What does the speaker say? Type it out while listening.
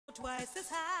twice as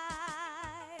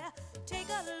high. Take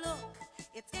a look,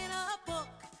 it's in a book,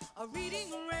 a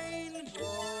reading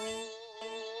rainbow.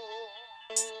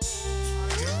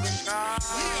 In the sky,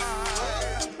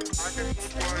 I can go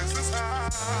twice as high.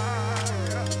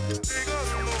 Take a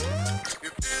look,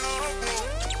 it's in a book,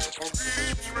 a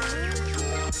reading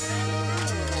rainbow.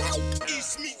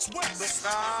 East meets west. The sky,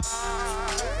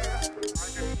 I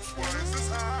can go twice as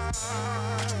high.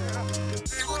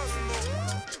 Take a look,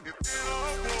 it's in a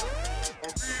book, a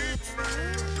reading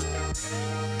rainbow.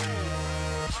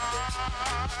 I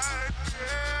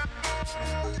can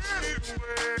go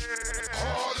anywhere.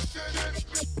 All the shit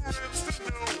friends to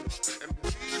know and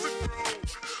please to grow.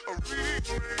 A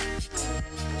reading rainbow.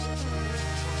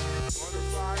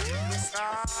 Butterfly in the sky.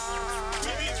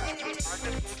 I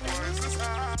can go twice as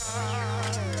high.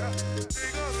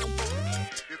 Take a look,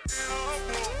 it's in a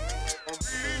book, a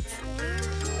reading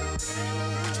rainbow.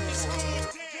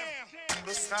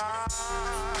 The sky,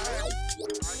 I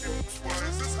can go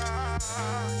twice as high.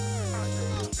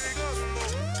 Take a look,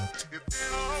 it's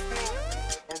in a book,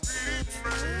 a reading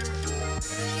rainbow.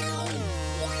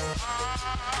 I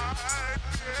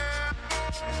can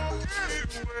go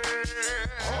anywhere.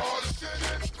 All the shit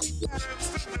friends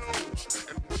to know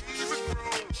and please to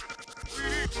grow.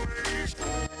 Reading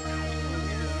rainbow.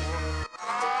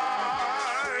 I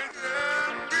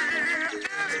can be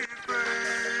anything.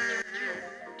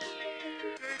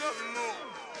 Take a look,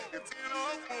 it's in a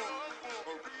book, a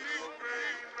reading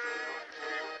rainbow.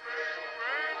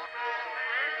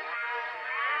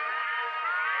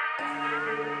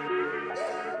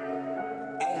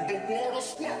 On the water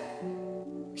squat,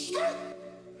 stop.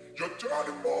 Your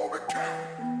dirty boy can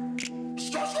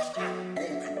stop, stop, stop. On the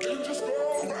ninja go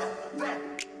rap, rap.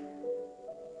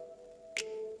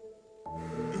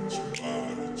 It's your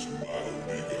body,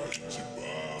 nigga. It's your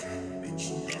body. It's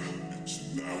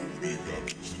now, nigga.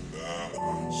 It's now.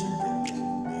 So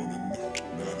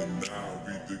now,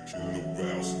 read the killer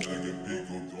well. Snag a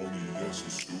big old Donnie, yes,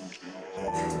 it's stupid.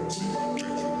 See, you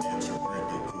want to read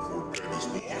the poor pennies,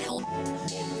 boy.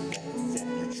 Motherfucker, fuck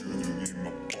what you do in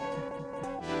my pocket.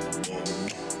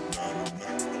 I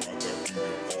got you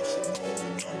in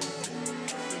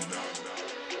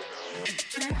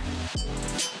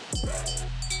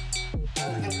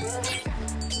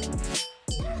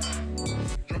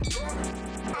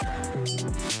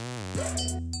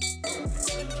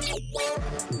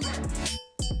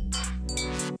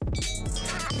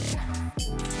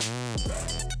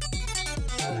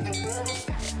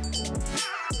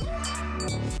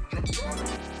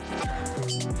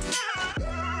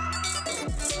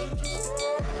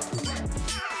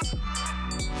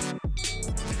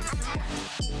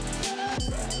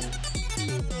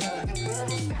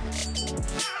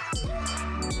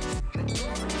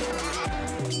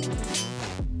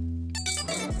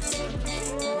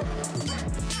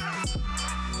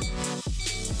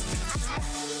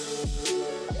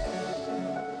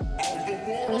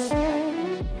awesome,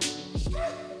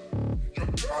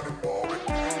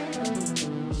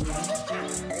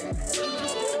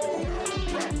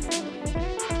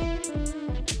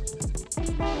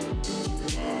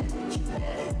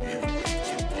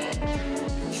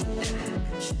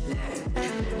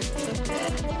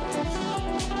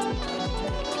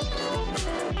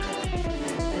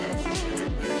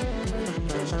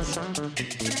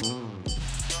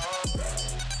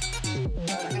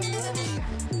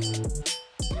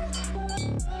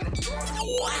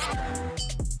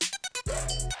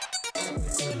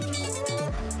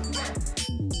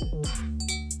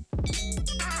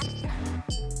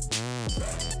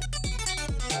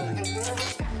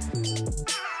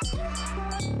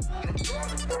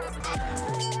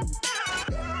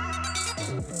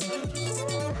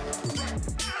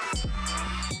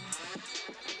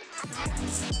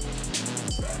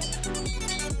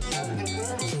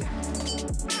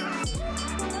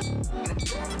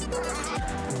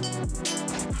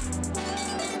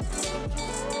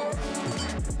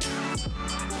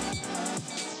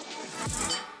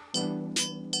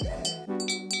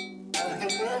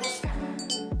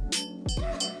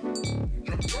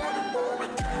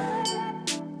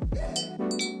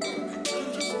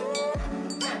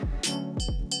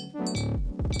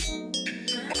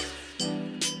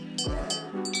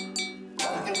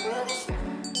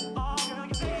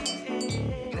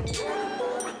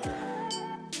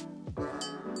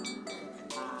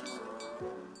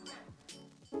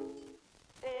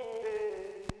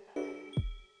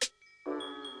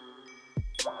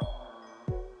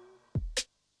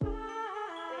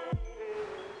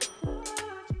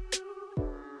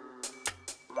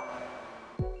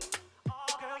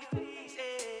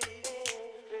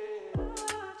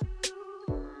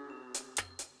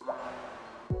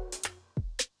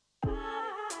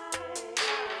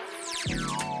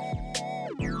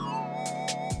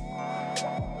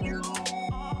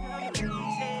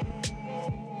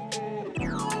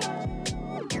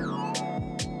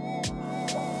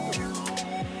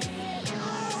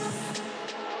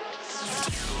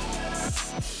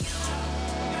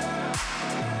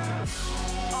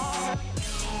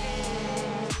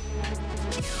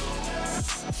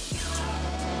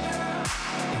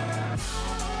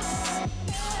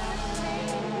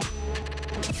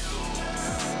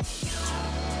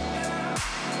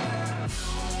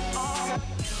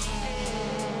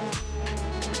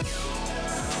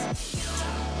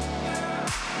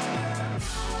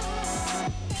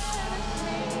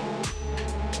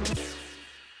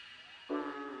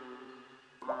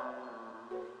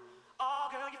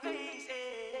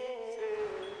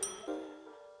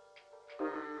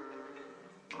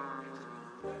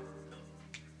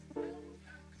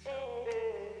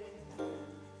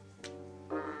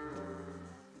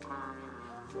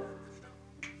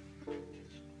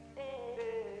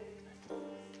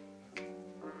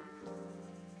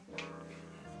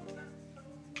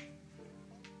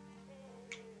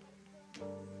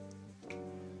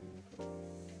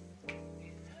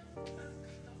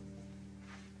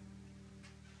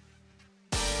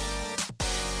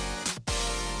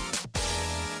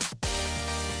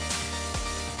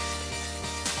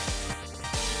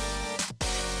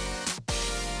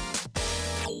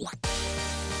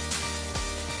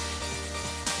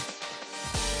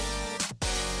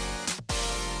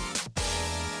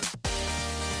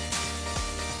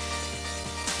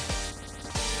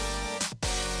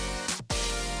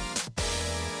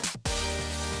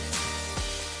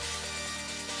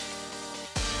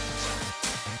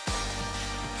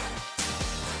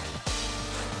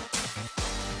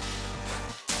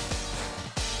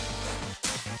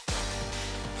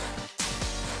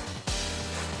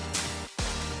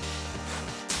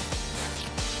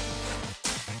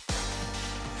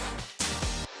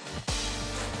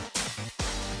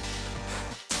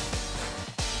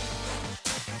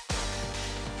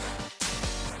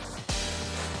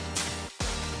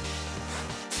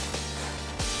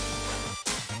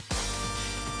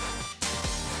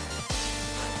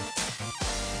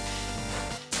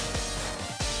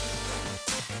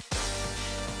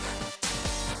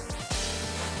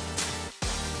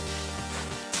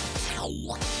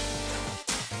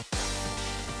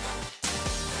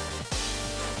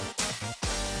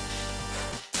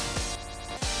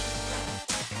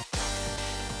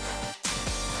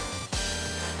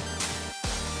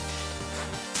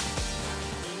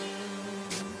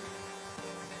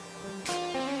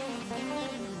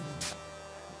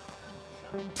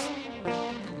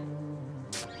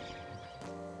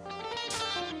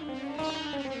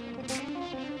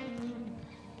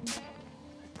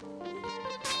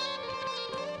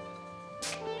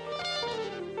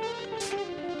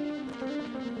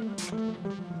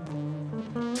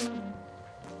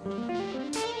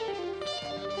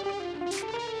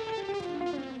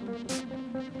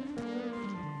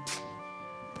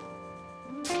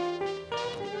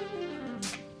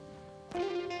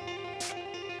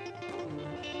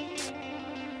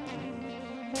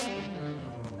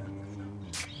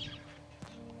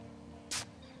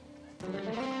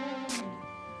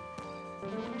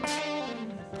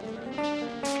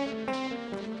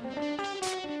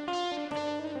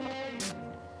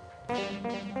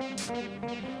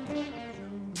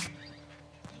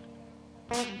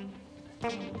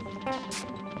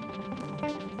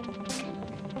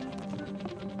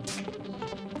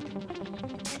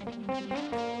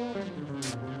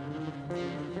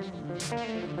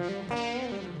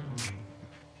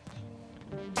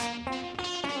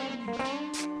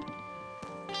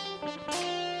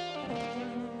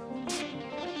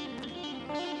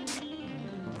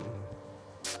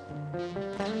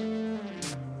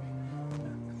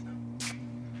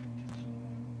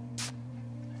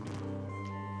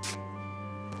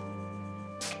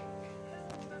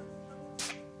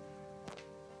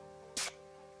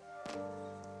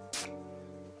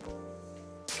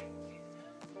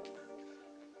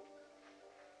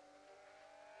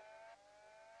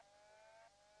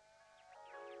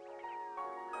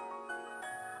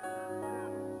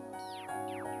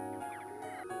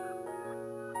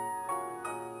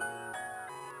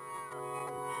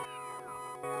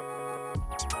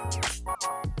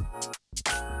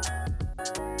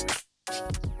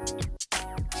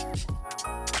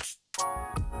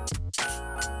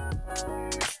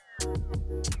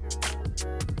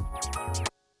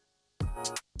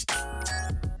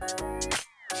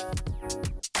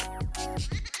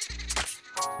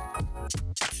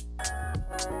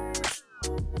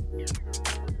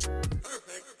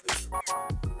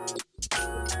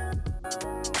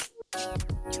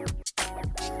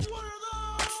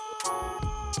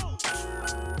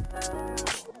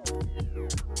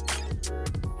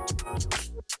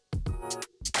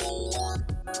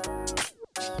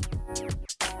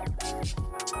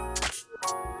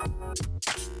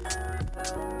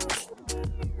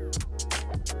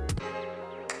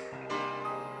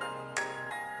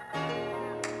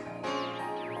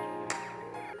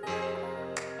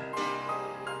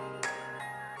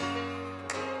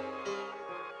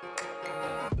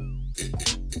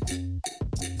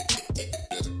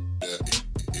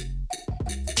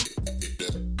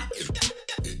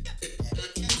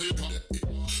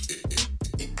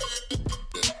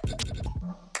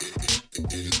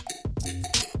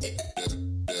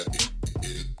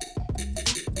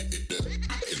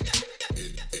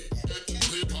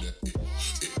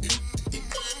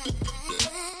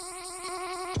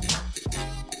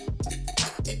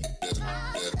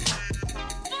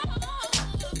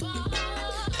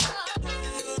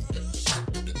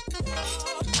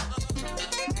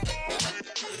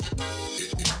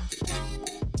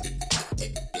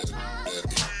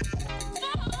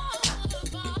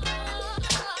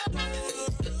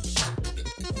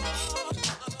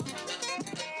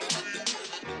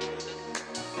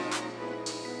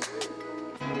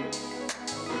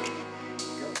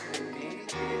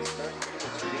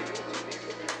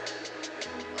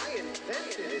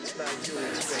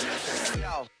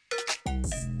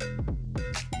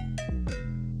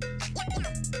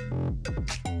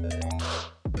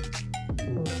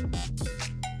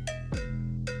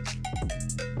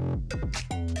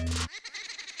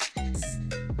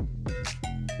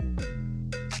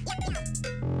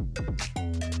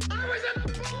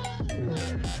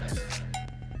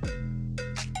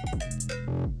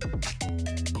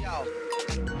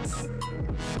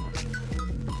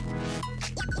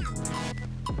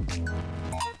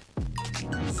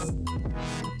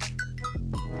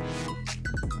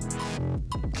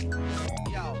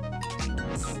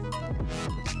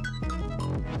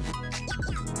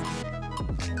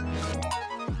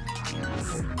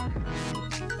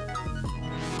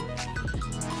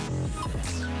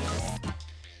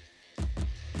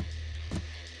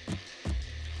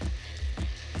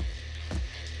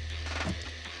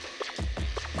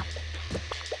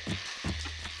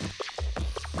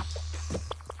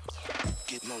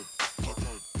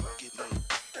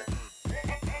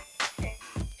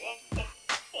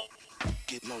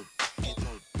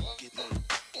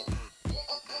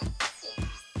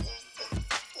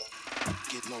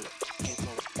 Shit.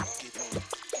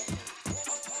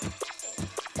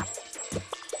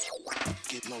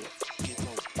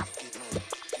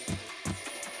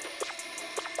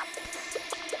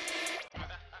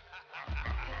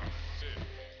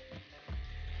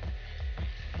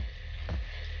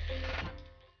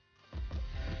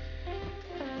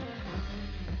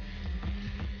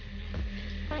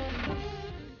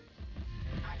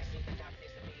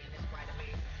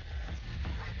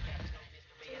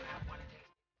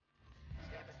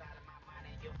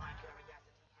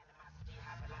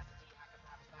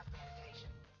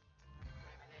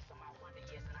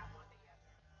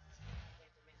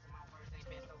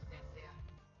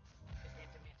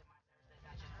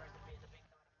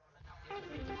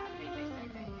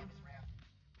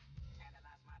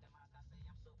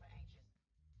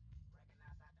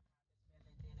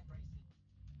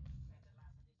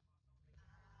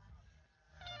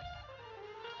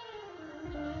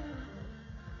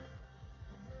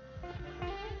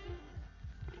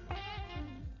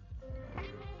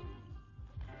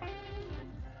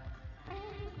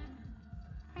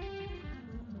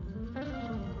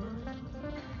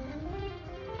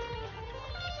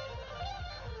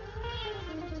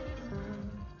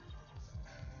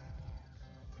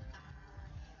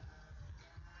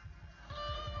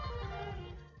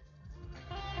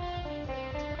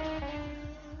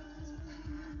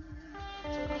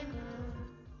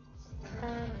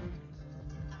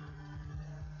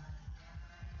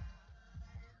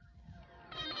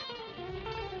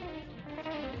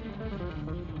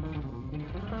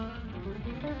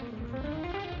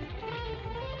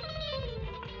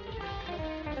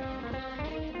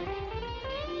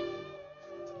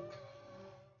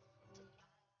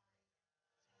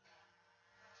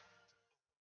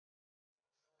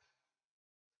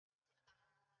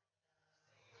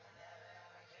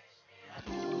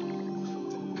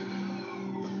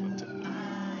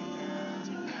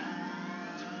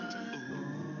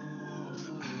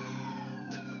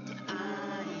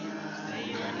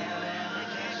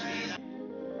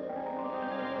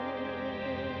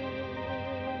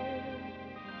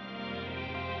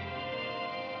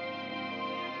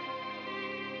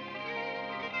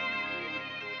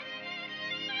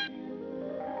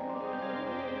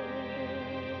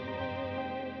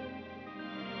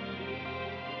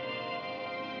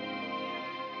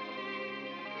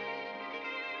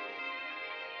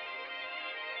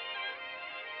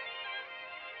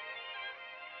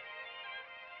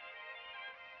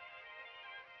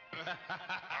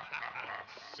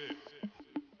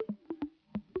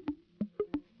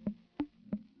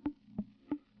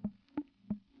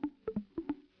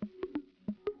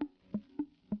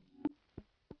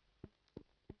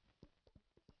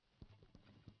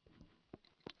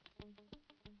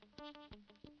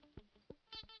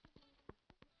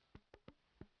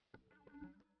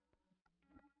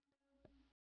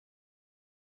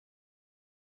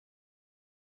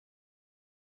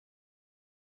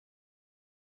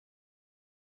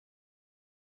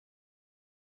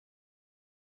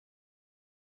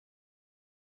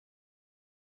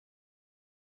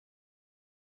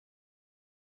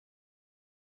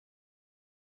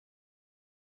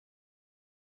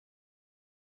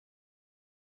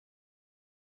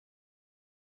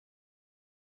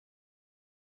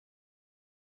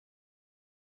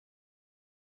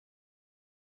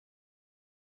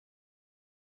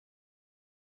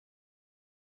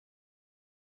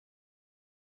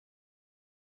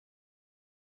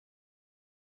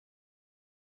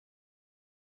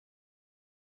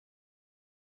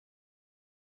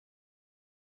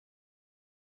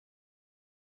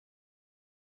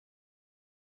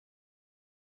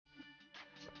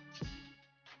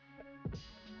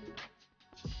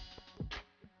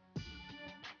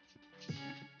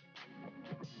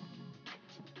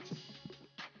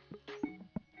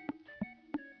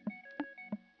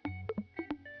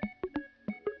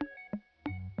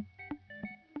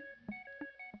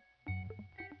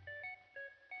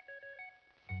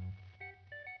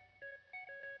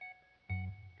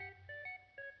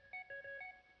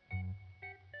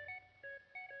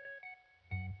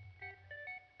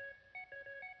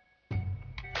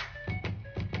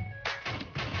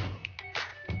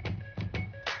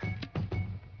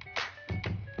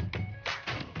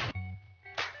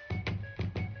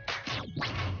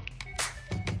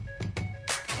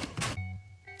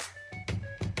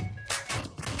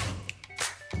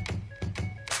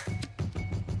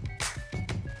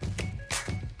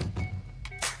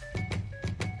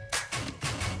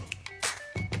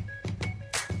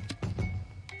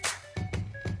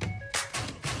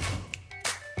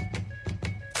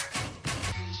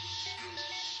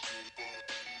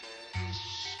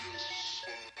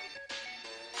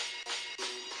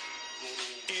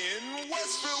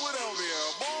 West Philadelphia,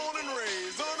 born and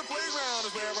raised on the playground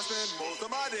is where I spend most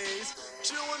of my days.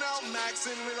 Chilling out,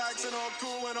 maxing, relaxing, all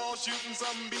cool and all shooting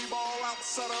some b-ball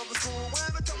outside of the school.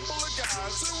 When a couple of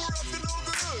guys who were up to no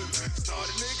good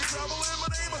started making trouble in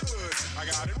my neighborhood. I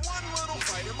got in one little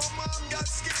fight and my mom got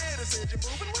scared and said, "You're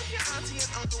moving with your auntie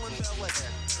and uncle in Bel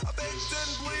Air." I begged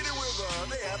and pleaded with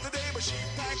her day after day, but she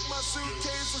packed my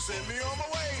suitcase and sent me on my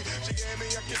way. She gave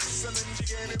me a kiss and then she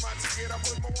gave me my ticket. I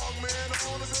put my Walkman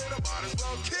on and said I might as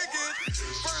well kick it.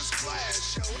 First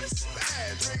class, yo, this is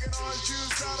bad. Drinking orange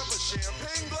juice out of a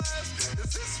champagne glass.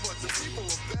 Is this what the people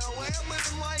of Bel Air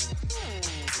living like?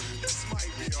 This might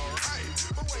be alright.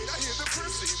 But wait, I hear the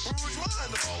prissy bourgeois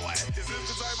and all that. Is this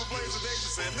the type of place that they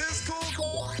just send this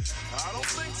cool? I don't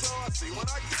think so. I see when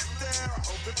I get there. I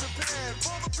hope they're prepared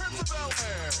for the Prince of Bel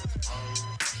Air.